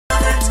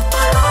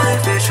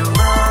artificial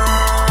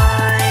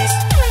eyes.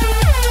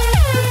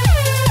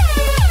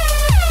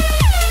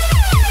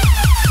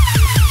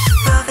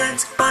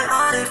 Perfect by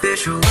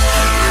artificial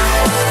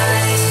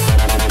eyes.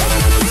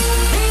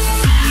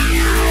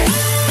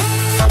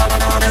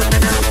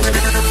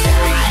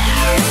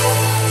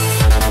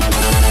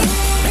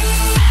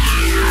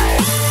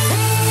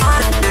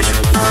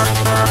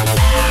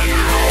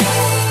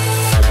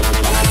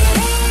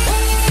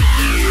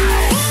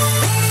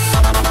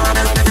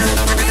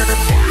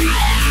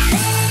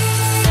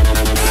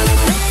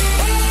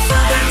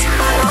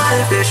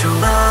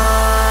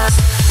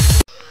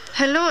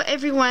 Hello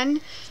everyone,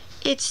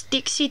 it's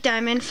Dixie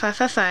Diamond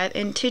 555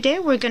 and today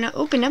we're gonna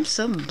open up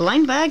some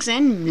blind bags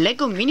and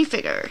Lego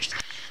minifigures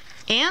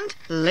and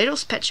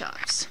Littlest pet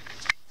shops.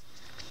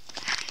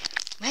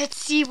 Let's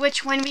see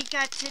which one we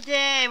got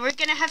today. We're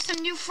gonna have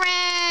some new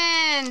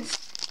friends.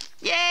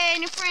 Yay,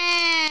 new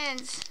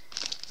friends.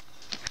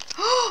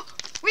 Oh,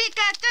 we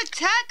got the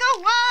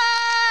taco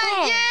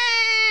one.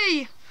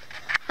 Yay!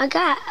 I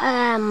got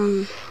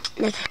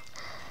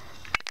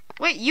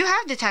Wait, you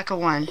have the taco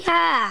one.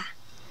 yeah.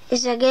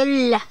 It's a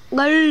girl.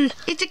 Girl.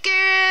 It's a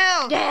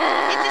girl.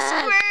 Yeah. It's a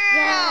squirrel.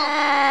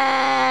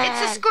 Yeah.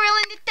 It's a squirrel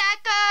in the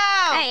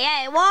taco. Hey,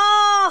 hey,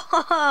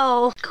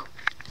 whoa.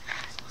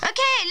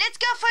 Okay, let's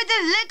go for the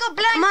Lego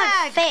blind Come on,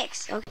 bag.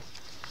 fix. Okay.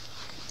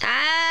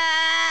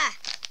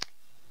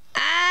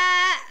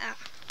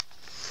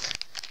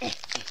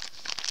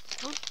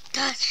 Don't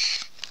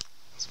touch.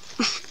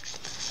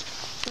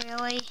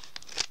 Really?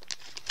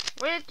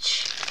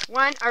 Which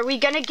one are we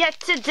gonna get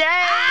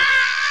today?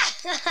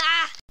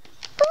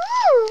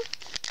 Ooh.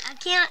 I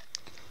can't.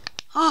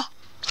 Oh.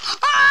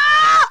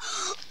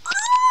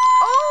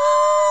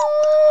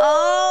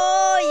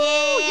 Oh,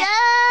 yeah.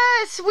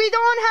 Yes, we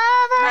don't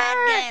have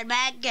her.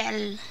 Bad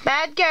girl.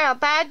 Bad girl,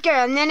 bad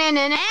girl. No, no,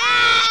 no, no.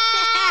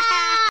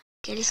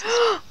 Okay, this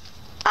is...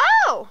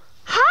 Oh,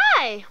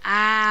 hi.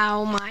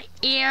 Ow, my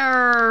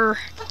ear.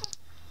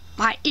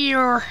 My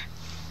ear.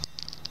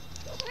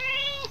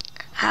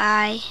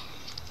 Hi.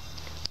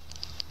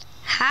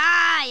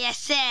 Hi, I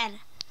said.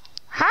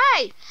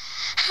 Hi.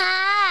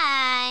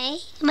 Hi.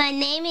 My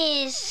name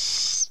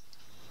is...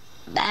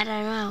 I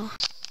don't know.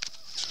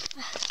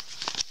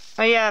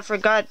 Oh yeah, I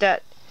forgot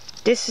that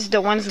this is the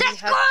ones we have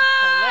to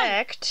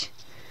collect.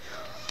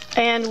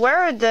 And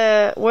where's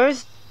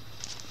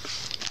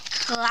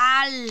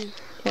Klal.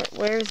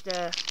 where's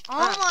the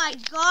Oh my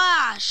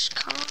gosh,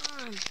 come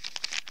on.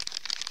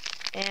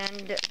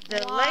 and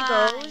the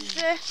Why?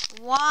 Legos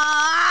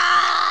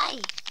Why?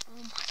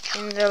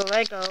 and the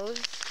Legos.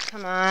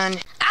 Come on.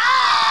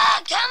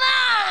 Ah, come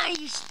on,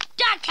 you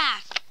stuck.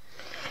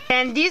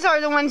 And these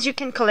are the ones you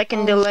can collect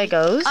in the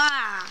Legos.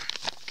 Ah,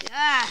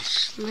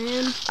 gosh,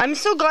 man. I'm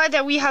so glad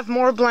that we have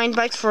more blind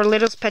bags for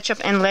Littlest Pet Shop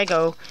and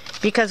Lego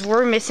because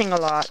we're missing a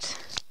lot.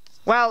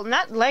 Well,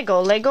 not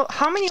Lego. Lego.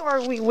 How many are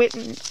we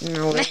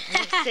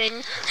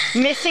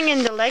missing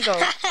in the Lego?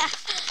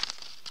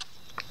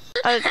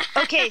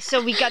 Okay,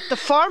 so we got the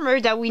farmer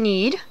that we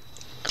need.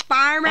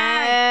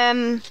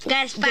 Farmer.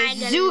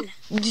 The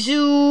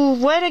zoo.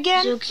 What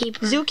again? Zookeeper.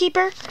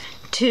 Zookeeper.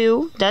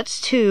 2.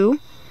 That's 2.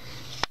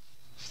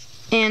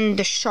 And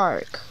the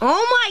shark.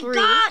 Oh my 3.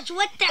 gosh,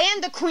 what the?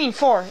 And the queen.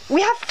 4.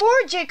 We have 4,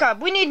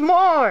 Jacob. We need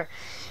more.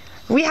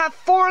 We have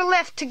 4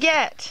 left to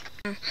get.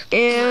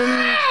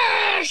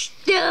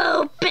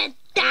 Stupid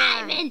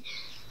diamond.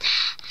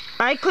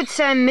 I could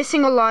say I'm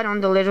missing a lot on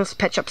the Littlest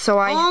Pet Shop, so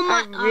I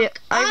really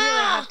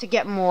have to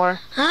get more.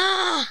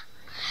 I'm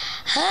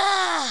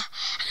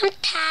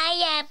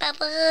tired,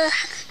 Bubba.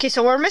 Okay,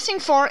 so we're missing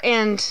 4,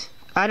 and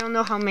I don't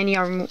know how many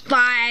are.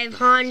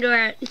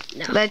 500.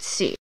 No. Let's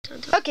see.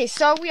 Okay,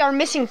 so we are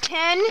missing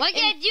 10 What are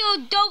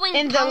you doing,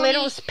 in the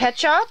Littlest Pet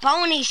Shop.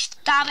 Pony,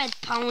 stop it,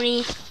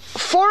 Pony.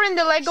 4 in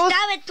the Legos.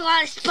 Stop it,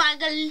 Toy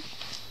Sparkle.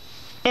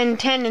 And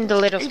 10 in the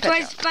Littlest Toy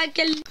Pet Shop.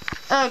 Sparkle.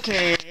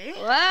 Okay.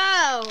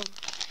 Whoa.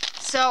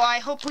 So I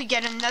hope we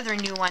get another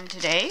new one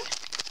today.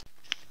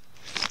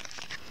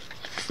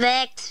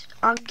 Fix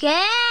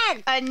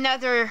again.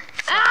 Another.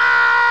 Ah.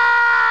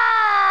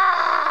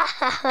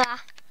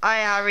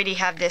 I already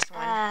have this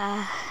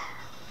one.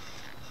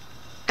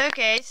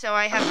 Okay, so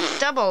I have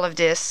double of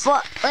this.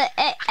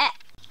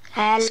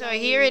 Hello. So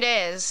here it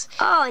is.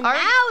 Oh,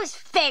 now it's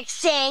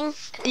fixing.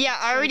 Yeah,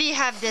 I already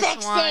have this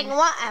Fixing one.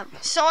 what?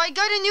 So I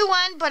got a new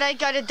one, but I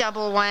got a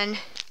double one.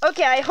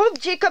 Okay, I hope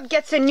Jacob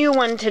gets a new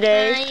one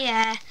today.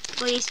 Yeah.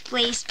 Please,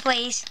 please,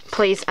 please.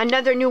 Please,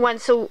 another new one.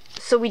 So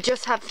we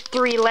just have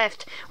 3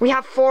 left. We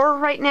have 4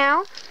 right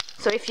now.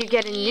 So if you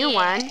get a new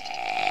one.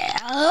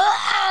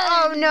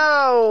 Oh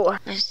no!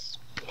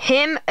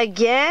 Him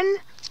again?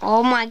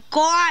 Oh my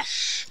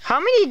gosh! How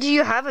many do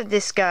you have of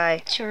this guy?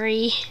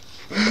 3.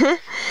 3.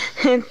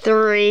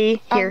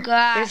 Here, Oh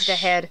gosh. here's the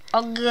head.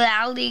 Oh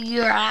golly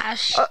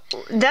gosh.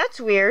 That's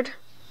weird.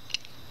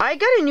 I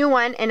got a new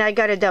one and I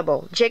got a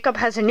double. Jacob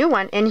has a new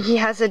one and he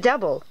has a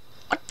double.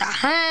 What the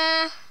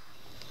heck?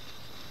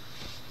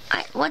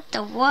 What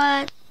the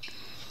what?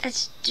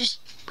 That's just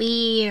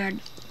weird.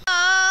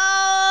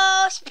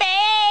 Oh,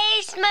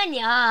 space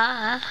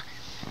mania.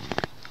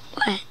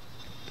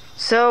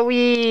 So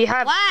we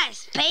have What?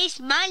 Space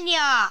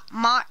Mania.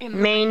 Mania.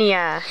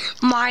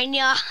 Mania.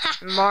 Marnia.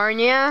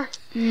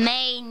 Mania.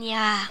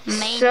 Maniac.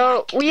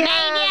 So we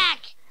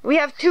Maniac.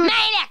 have 2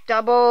 Maniac.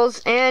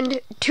 doubles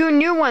and 2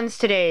 new ones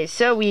today.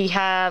 So we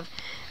have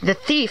the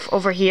thief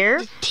over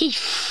here,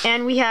 Teeth.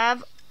 and we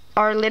have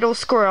our little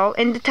squirrel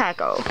in the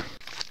taco.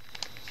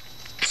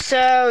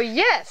 So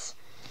yes.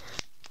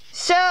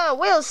 So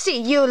we'll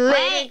see you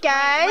later,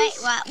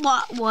 guys.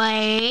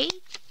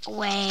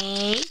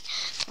 Wait.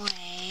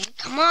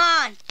 Come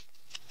on.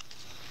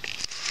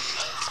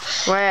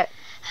 What?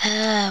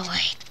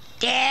 Wait.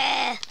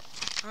 Yeah.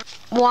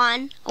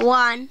 1,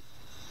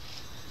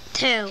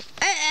 2.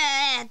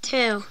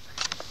 2.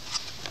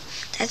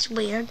 That's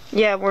weird.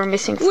 Yeah, we're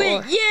missing 4.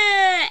 Wait,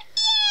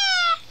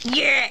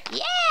 yeah.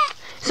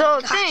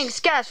 So thanks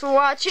guys for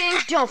watching.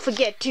 Don't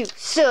forget to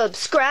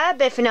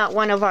subscribe if you're not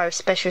one of our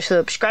special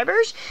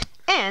subscribers,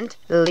 and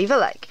leave a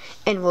like.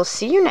 And we'll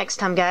see you next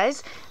time,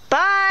 guys.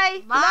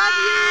 Bye.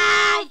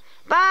 Love you.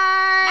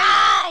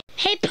 Bye.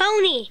 Hey,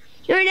 Pony.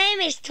 Your name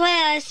is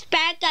Twilight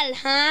Sparkle,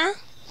 huh?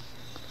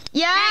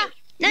 Yeah.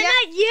 No, Yeah.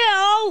 not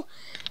you.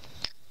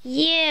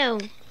 You.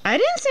 I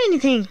didn't say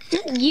anything.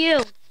 Not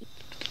you.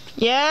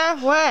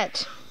 Yeah.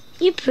 What?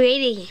 You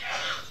pretty.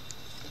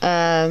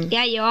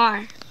 Yeah, you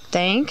are.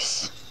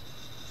 Thanks.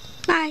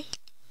 Bye.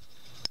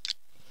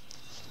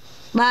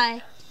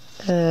 Bye.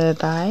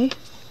 Bye.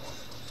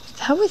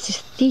 That was a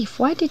thief.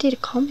 Why did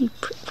it call me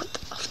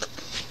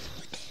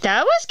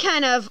That was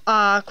kind of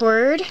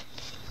awkward.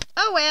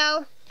 Oh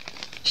well.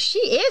 She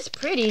is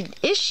pretty,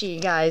 is she,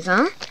 guys,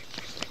 huh?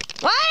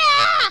 What?